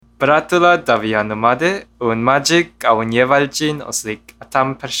Bratula Davian umade un magic au nievaljin oslik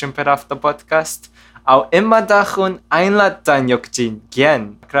atam persimpel after podcast au imadachun einlat dan yokjin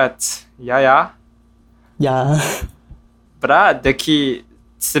gen. Krat, ja. Ja. Bra, deki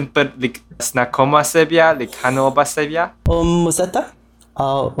simper lik snakoma sebia, lik hanoba sebia. Museta?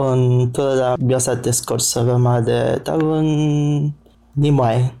 On tyle biasa dyskurs de tawon ni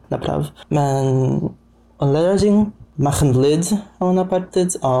mai napraw. Men on lerajing machen lid on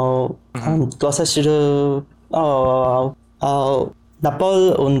aparted au glossashiro au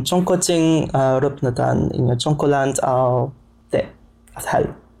Napol und Chonkoching rupnatan in Chonkoland au de athal.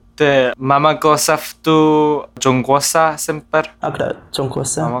 De mama glosaftu jonggosa simper. Agra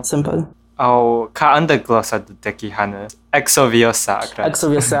Chonkosa simple. Au ka anda glosa deki hane. Exoviosa akrat.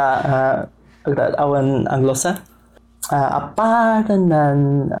 Exoviosa agra awan anglosa. Apa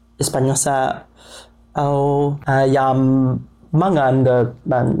dan Espanyosa au yang mangan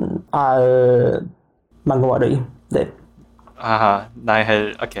dan al mangwari de. Aha,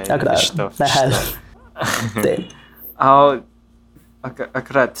 nihel, okay. Nihel. De. Au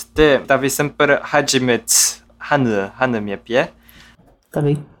akrat de davi simper hajimet hane miepie.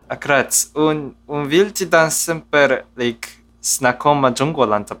 Davi. Akrat un vilti dan simper like snakoma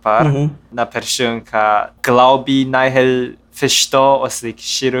jungolanta par na person ka glaubi nihel fisto os like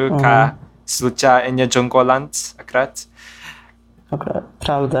shiru ka slucha enya jungolant akrat. Akrat,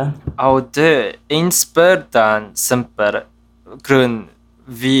 pravda. Au de insper dan simper grun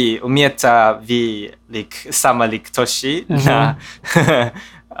vi umieta vi like sama like toshi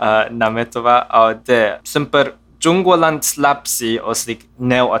na metova au de simper Jungwaland lapsi os like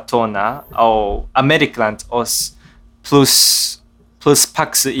neo atona au Amerikland os plus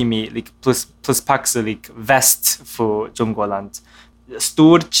pax imi like plus pax like vest fu Jungwaland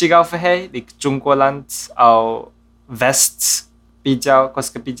stor chigau för hej like Jungwaland au vest bijau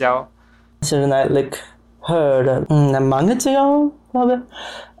koska bijau så like hörde många till vad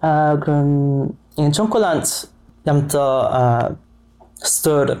in Jungwaland jämte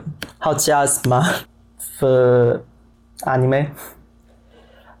stor hautiasma för anime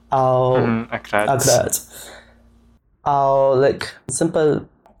au akrat au like simple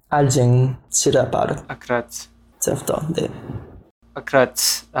aljing sirapar akrat tefto de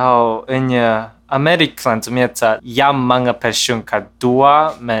akrat au enya Amerikland mieta jam manga person ka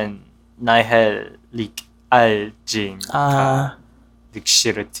dua men nihel lik aljing lik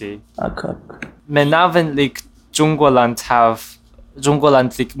shirati akrat men aven lik Jungwaland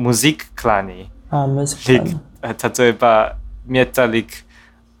lik musikklani music tatoeba mieta lik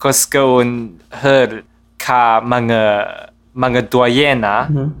koska un hör ka manga doyena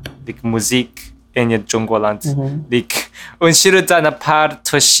lik musik enya Jungwaland lik un shiruta na par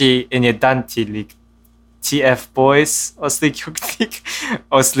toshi enya danti lik TF Boys os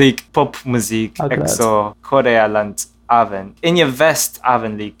lik pop musik exo Korealand aven enya vest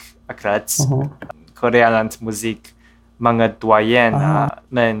aven lik akrat Korealand musik manga doyena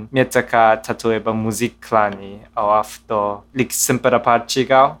men mieta ka tatoeba musikklani au afto lik simper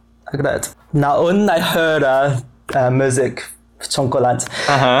aparchigau akrat na un I heard music Chonkoland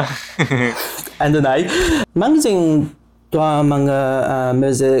and then I managing dua manga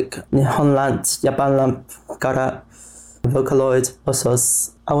music ni Holland Japan kara Vocaloid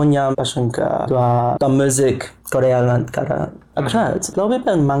osos awanya pasangka dua music Korealand kara akrat lobe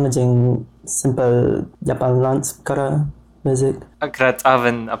pen managing simple Japan kara music akrat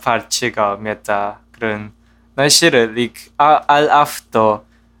aven aparchigau mieta grun na shire lik al afto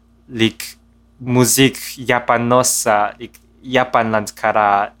lik musik Japanosa lik Japanland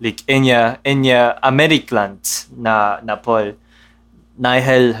kara lik enya Amerikland na pol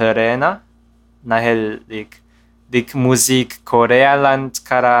nihel herena nihel lik musik Korealand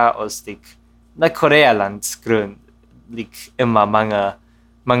kara os lik na Korealand grun lik immer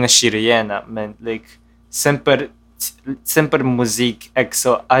manga shiriena men lik semper musik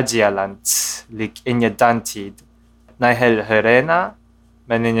exo Asialand lik enya dantid nihel herena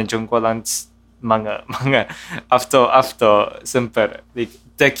men enya Jungwaland manga afto semper lik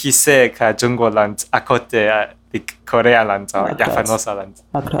dekise ka Jungwaland akote lik Korealand au Japanosaland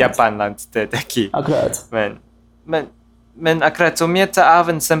Japanland de deki akrat men akrat mieta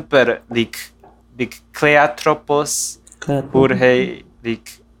aven semper lik Kleatropos purhei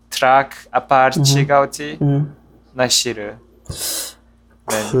lik track aparchigauti na shiru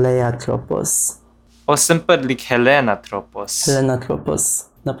Kleatropos o semper lik Helenatropos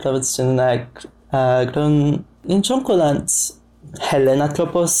naprawdę czynek grun in Chonkoland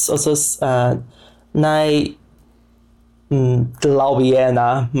Helenatropos osos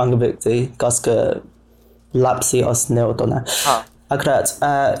glaubiena manga victi koska lapsi os neotona Akkurat.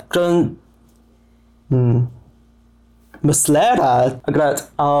 Grund Muslera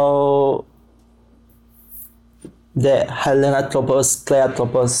akkurat au de Helenanthropos,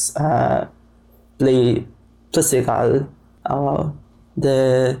 Kleanthropos bli physical au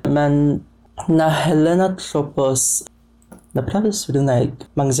de men na Helenanthropos naprawdę sudynek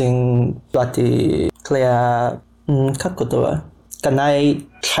mangsing plati Klea kakotoa kanai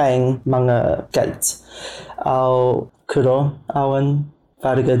chang mga geld au kuro awan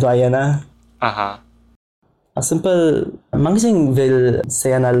farga dwayana Aha. a simple mangsing vil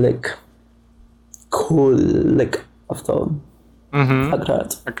sayana like cool like after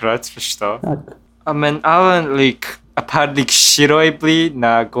Akkurat, förstår. Men även like apart like shiroi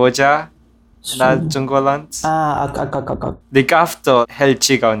na goja na Junggoland. Like after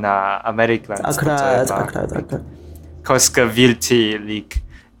helchigaw na Amerikland. Akkurat. Koska vilti like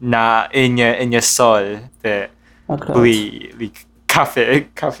na inja sol de bli like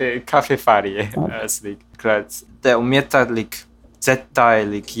kaffe fari as like akkurat. De umieta like zettai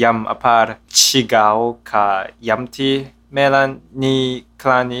like jam apar chigao ka jamti mellan ni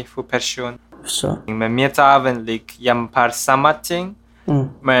klani fu person. Men mieta även like jam par samating.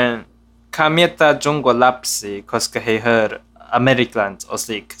 Men kan mieta Jungo lapsi koska hej hör Amerikland och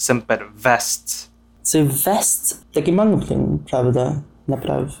like semper väst. Så väst, taki mangling, prawda?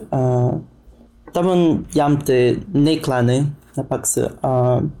 Napraw. Tabun jamte ne klany na paksy.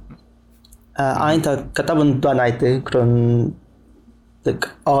 Ainta katabun duanaite kron tak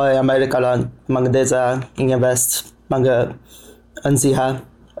oi Amerikaland mangdeza inga west manga anziha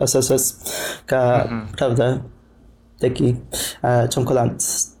asasas ka prawda taki Junggoland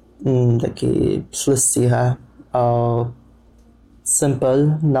taki plusiha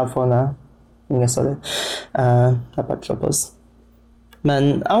simple nafona inga sole apatropos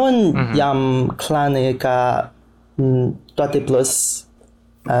men awan jam klane ka dati plus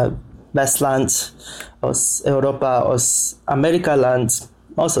Westland aus Europa aus Amerikaland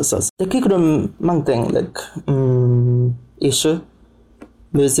also taki krum mangting like issue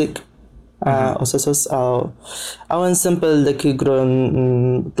music also awan simple taki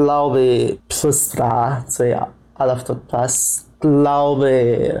grun glaube plus fra so ja alles tot plus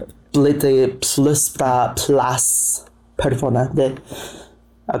glaube lite plus fra plus persona de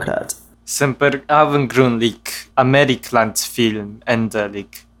akkurat semper även grund like Amerikland film ända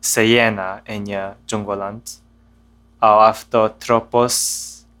like Siena en Junggoland och after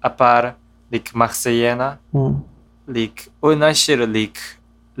tropos apar like Marseillena like unashir like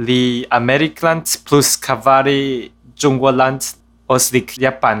li Amerikland plus kavari Junggoland os like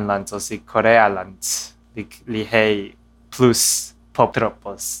Japanland os like Korealand like li hej plus pop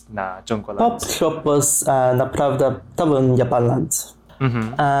tropos na Junggoland pop tropos naprawdę tabun Japanland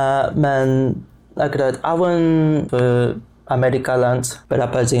men akurat awan Amerikaland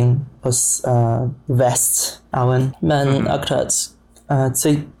berapajing os west awan men akurat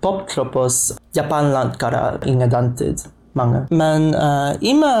ci pop tropos Japanland kara ingadantid manga men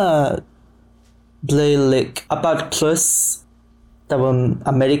ima bleilik apart plus tabun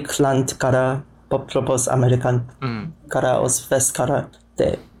Amerikaland kara pop tropos Amerikan kara os west kara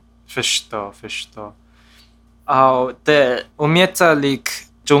de förstå au de umieta like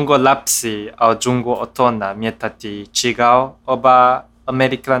Jungo lapsi au Jungo otona mietati chigao oba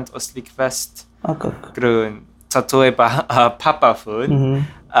Amerikland os like west grun tatoeba papa food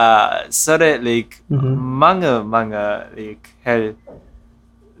sore like manga like hel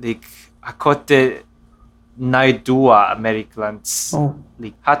like akote naidua Ameriklands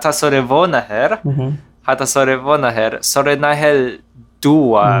like hata sore vona her sore na hel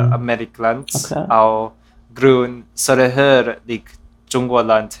dua Ameriklands au grun sore hör like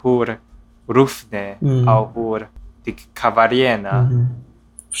Junggoland hur rufne au hur like kavariena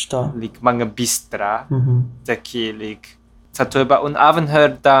like manga bistra taki like tatoeba un även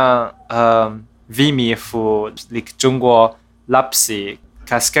hörda vimi fu like Jungo lapsi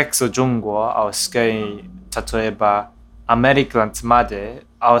kaskexo Jungo au skai tatoeba Amerikland made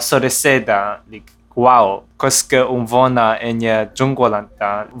au sore seda like wow koska vona en Junggoland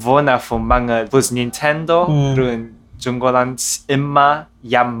vona fu manga plus Nintendo run Junggoland imma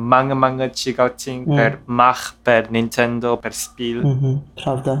jam manga chigauting per mach per Nintendo per spil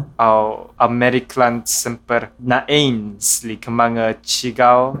pravda au Amerikland semper na eins like manga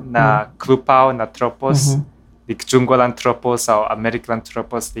chigau na klupau na tropos like Junggoland tropos au Amerikland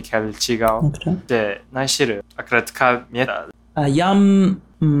tropos like hel chigau de naishiru akkurat ka mieta jam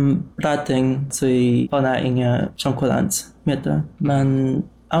prating ci ona inga Junggoland mieta man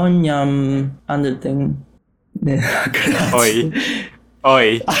awan jam andere ding Oi.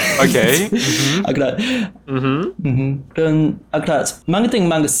 Oi, okay. Akkurat. Akkurat. Mange ting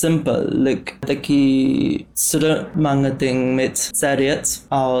mange simple. Like, daki sudah mange ting mit seriet.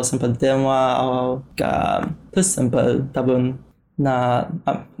 Au simple tema au ka plus simple tabun na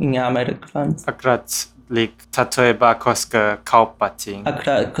inga Amerikan. Akkurat. Like, tatoeba koska kaupa ting.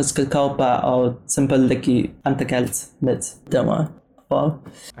 Akkurat koska kaupa au simple daki antakelt mit tema.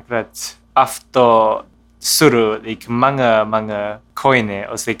 Akkurat. After suru like mga koine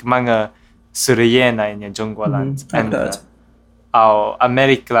os like mga suruyena in Jungwaland and au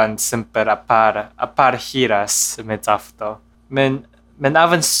Amerikland semper apar hiras met afto men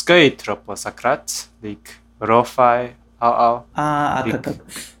avan skoj tropos akrat like rofai au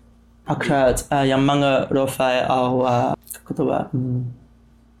akrat yang mga rofai au kutoba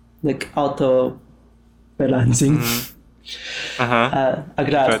like auto balancing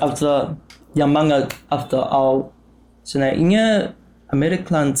akrat after yang mga after all sina inga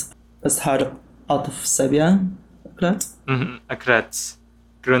Amerikland is hard out of Serbia akrat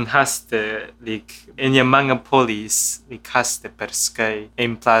grun haste like in yang mga polis like haste per sky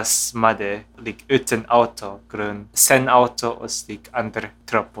in plus made like utan auto grun sen auto os like under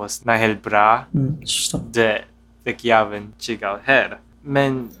tropos na hel bra de javen chigal her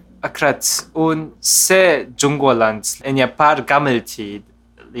men akrat un se Jungwaland in ya par gameltid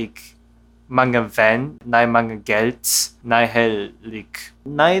like mga vän, nej mga geld, nej hel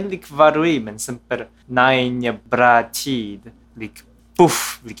lik varui men semper nej nja bra tid, lik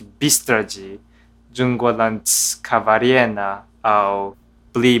puff, lik bistraji, Jungwalands kavarena au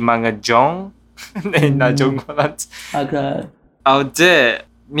bli mga jong, na Jungwaland. Au de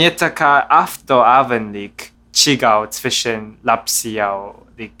mieta ka afto aven lik chigao zwischen Lapsi au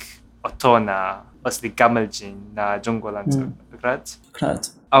lik otona os lik gameljin na Jungwaland, Krat.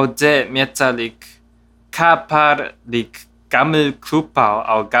 Au de mieta lik kapar lik gamel klupau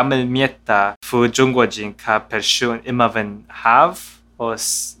au gamel mieta fu Jungwajin ka persun imaven hav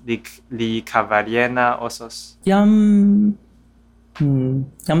os lik li kavariena osos. Jam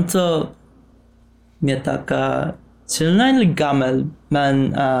to mieta ka silnain lik gamel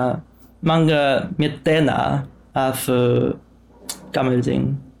man manga mietena fu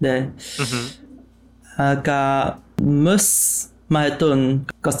gameljin de ka mus Maitun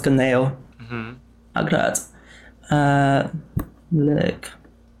Koskaneo. Akrat. Like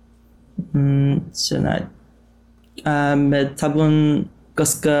Sinai. Med tabun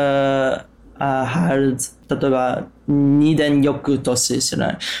Koska hard tatoba niden yoku toshi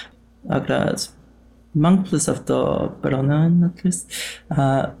Sinai. Akrat. Mang plus after Baronan at least.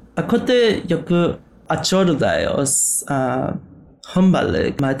 Akote yoku achoro dai os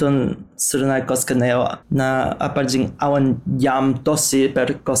Humbalik maiton surunai koska neo na aparjing awan yam tosi per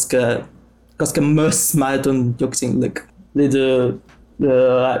koska mus maiton yoksing like lidu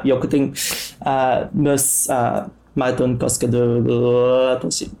yokuting mus maiton koska de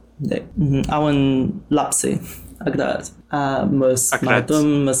tosi awan lapsi agrat mus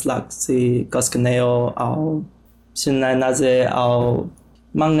maiton mus lapsi koska neo au sinai naze au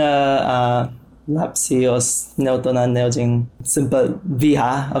manga Lapsi os neotona neojing simple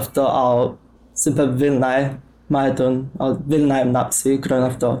viha after all simple vilnai maiton or vilnai napsi kron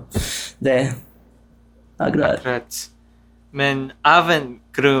after de agrat men aven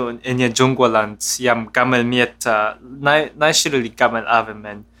grun in ya Jungwaland yam gamel mieta nai shiruli gamel aven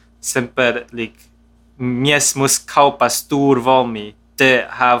men simple lik mies mus kaupa stur vomi de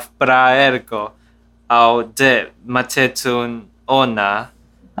hav bra ergo au de matetun ona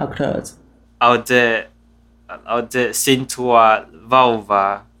agrat au de sintua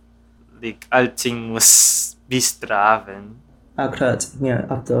vauva lik alting mus bistra aven akrat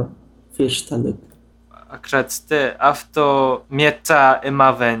after fish taluk akrat de after mieta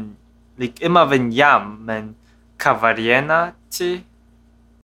imaven jam men kavariena ti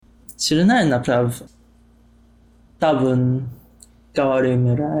Silnai napraw tabun kawari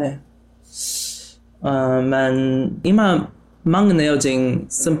mirai men ima Mang neojing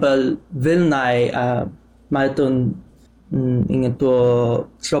simple vilnai maiton inga to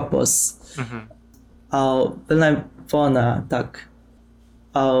tropos au vilnai fauna tak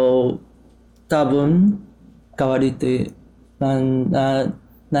au tabun kawarite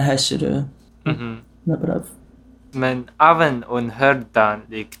na heshiru naprav men aven un herdan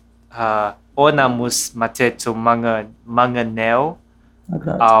lik onamus matetu mga neo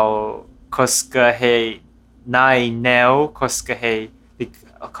au koska hei nai neo koska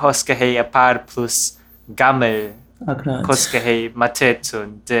hei apar plus gamel koska hei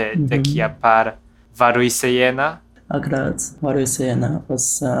matetun de kia par varuiseyena agrat varuiseyena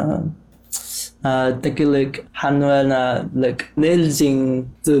os Tekilik Hanuela like Niljing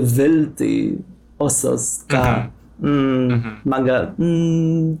de Vildi Osos ka manga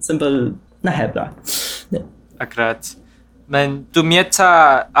simple na hebra. Akkurat. Men du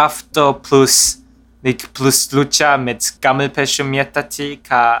metar after plus plus lucha med gammelpesho metati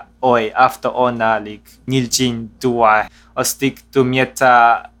ka oi after ona niljin dua ostik du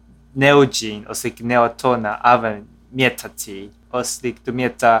meta neojin ostik neotona aven metati ostik du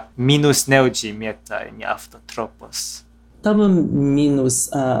meta minus neoji meta in after tropos. Tabun minus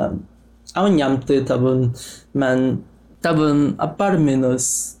awan yamte tabun man tabun apar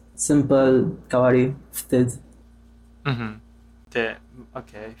minus simple kawari vtid. Det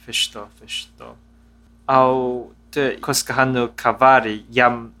okej, förstå. Au det koska hanu kavari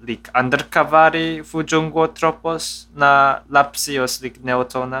jam andra kavari fujungo tropos na lapsios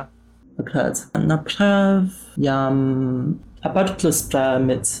neotona. Akkurat. Na prav jam apart plus pra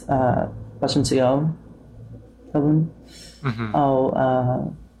mit passionsial tabun. Au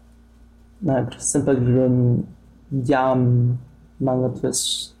na simple grun jam manga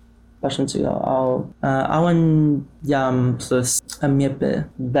plus passionsial au awan jam plus amiepe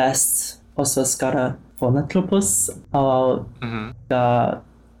best oso skara fonatropos au ka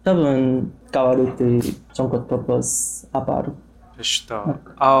tabun kawaruti jonkotropos apar. Förstå.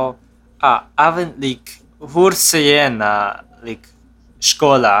 Au även hur sena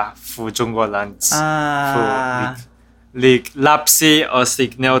skola för Jungoland. Lapsi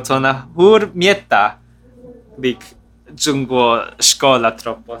och neotona hur meta Jungo skola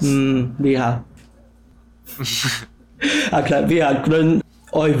tropos. Vi har. Akkurat, vi har grund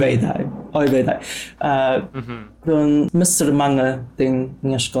oivedai. Grund Mr. Manga ting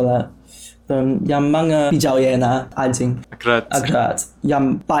minha skola. Jam manga bijauena alting. Akkurat.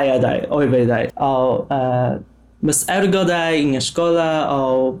 Jam bayadai, oivedai. Au Mas ergodai minha skola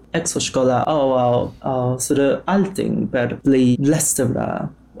au exoskola au så allting per bli lästebra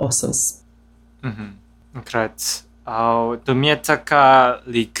osos. Akkurat. Au du meta ka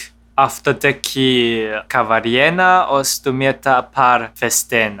after teki kavariena os du meta par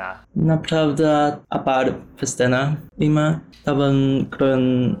festena. Naprawdę apar festena. Ima taban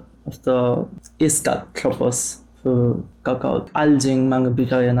krön after iskat tropos för kakao. Alting manga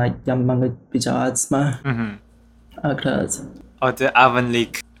bijauena jam manga bijauatsma. Akkurat. Och det även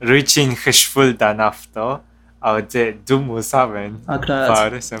rutin geschuldan after. Och det du måste även. Akkurat.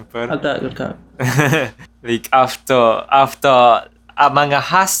 För exempel. Akkurat. After amanga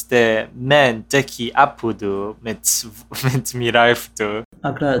haste men teki apudu mit miraiftu.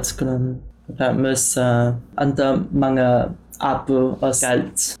 Akkurat grön. Akkurat mus anta manga apu os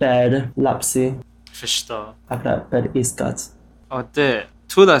galt per lapsi. Förstå. Akkurat per iskat. Och det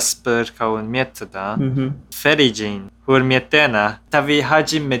tulasper kaun metoda. Ferijin. Hur metena. Tavi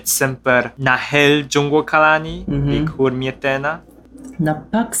haji mit semper nahel jungo kalani. Hur metena.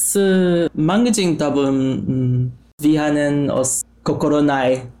 Napax mangajing tabun vihanen os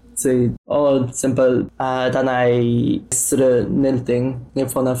kokoronai. O simple danai sre nilting.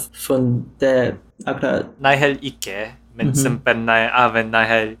 Nifona fun de akkurat. Nahel ike. Men semper även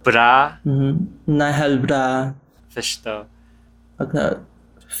nahel bra. Nahel bra. Förstå. Akkurat.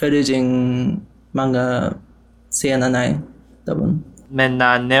 Ferijing manga sienanai tabun. Men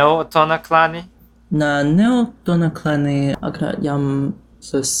na neotona klani? Na neotona klani akkurat jam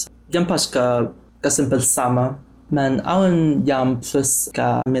plus jam paska ka simple sama. Men awan jam plus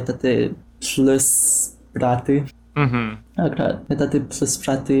ka metate plus brati. Akkurat metate plus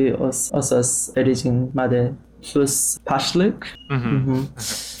brati osas Ferijing made plus pashlik.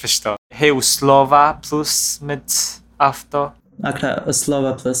 Förstå. Heu slova plus med after. Akkurat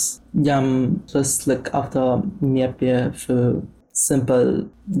slova plus jam plus after miepie för simple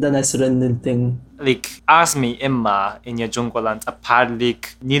dennesrending. Asmi imma in Jungoland apart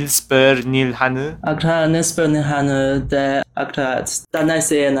nilsper nilhanu. Akkurat nilsper nilhanu de akkurat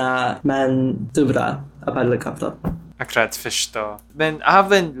dennesena men dubra apart after. Akkurat förstå. Men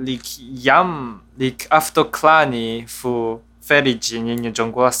även jam after klani för Ferijin in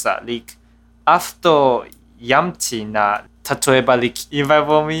Jungosa after jamti na tatoeba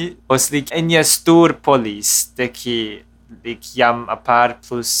ivavomi os en stor polis teki jam apart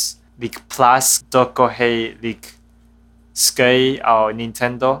plus plus doko hej Sky au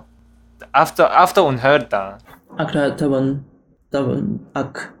Nintendo after unhörda. Akkurat tabun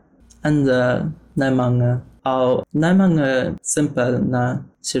ak anda naimanga simple na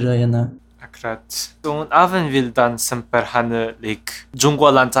sirayana. Akkurat. Und även vill dan semper hanu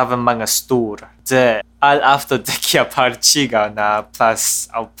Jungoland även många stor. Det all after teki apart chiga na plus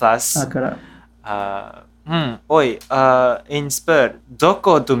au plus. Akkurat. Oi, in spur,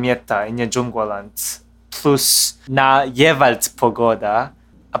 doko dumieta in Jungwaland plus na jevalt pogoda,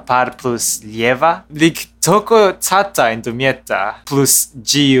 apar plus lieva, lik doko tata in dumieta plus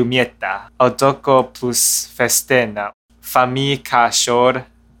giu mieta, o doko plus festena, fami ka shor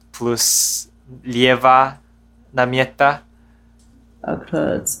plus lieva na mieta.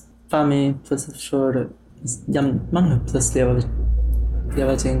 Akkurat fami plus shor jam manga plus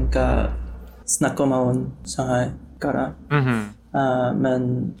lieva ting ka snakomaon Shanghai kara.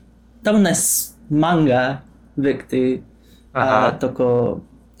 Men taman nes manga vikti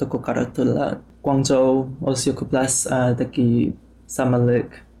toko kara tula Guangzhou Osaka Plus daki samalik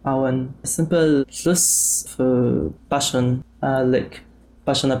awan simple plus for passion like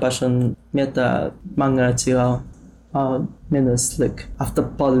passion meta manga tio minus like after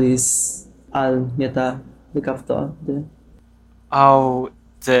police al meta like after the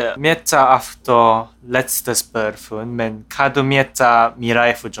de meta after letzte spurfun men kado meta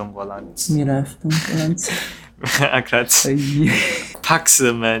mirai fu Jungwaland. Akkurat.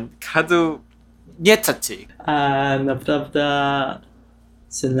 Paksumen kado meta ti. Naprawdę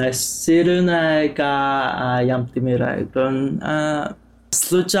silnai ka jam timirai don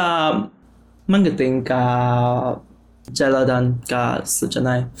slucha mangating ka jaladan ka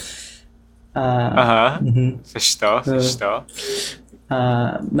sluchanai. Förstår.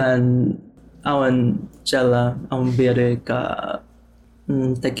 Men awan jala awan bere ka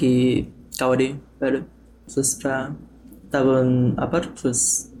taki kawadi ber plus tabun apart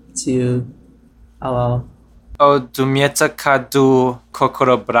plus tiu awa O dumieta kadu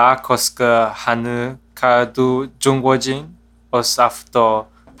kokoro bra koska hanu kadu Jungwojin os afto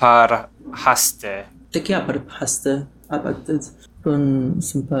par haste. Taki apart haste aparted pun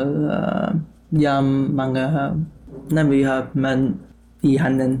simple jam manga nabiha man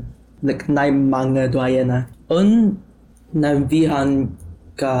vihanen like nai manga doyena navihan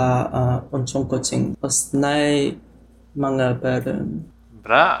ka unsong coaching os nai manga per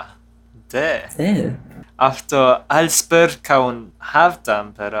Bra. De. After alsper kaun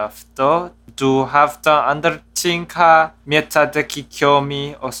havtan per afto du havta under tinka meta deki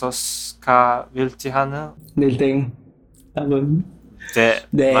kyomi osos ka vilti hanu. Nilting tabun De.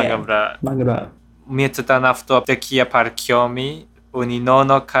 Manga bra. Meta tan afto deki par kyomi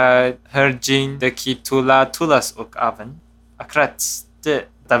uninono ka herjin deki tulas uk aven. Akrat. De.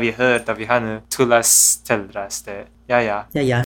 Davi hanu tulas telras de. Ja. Ja.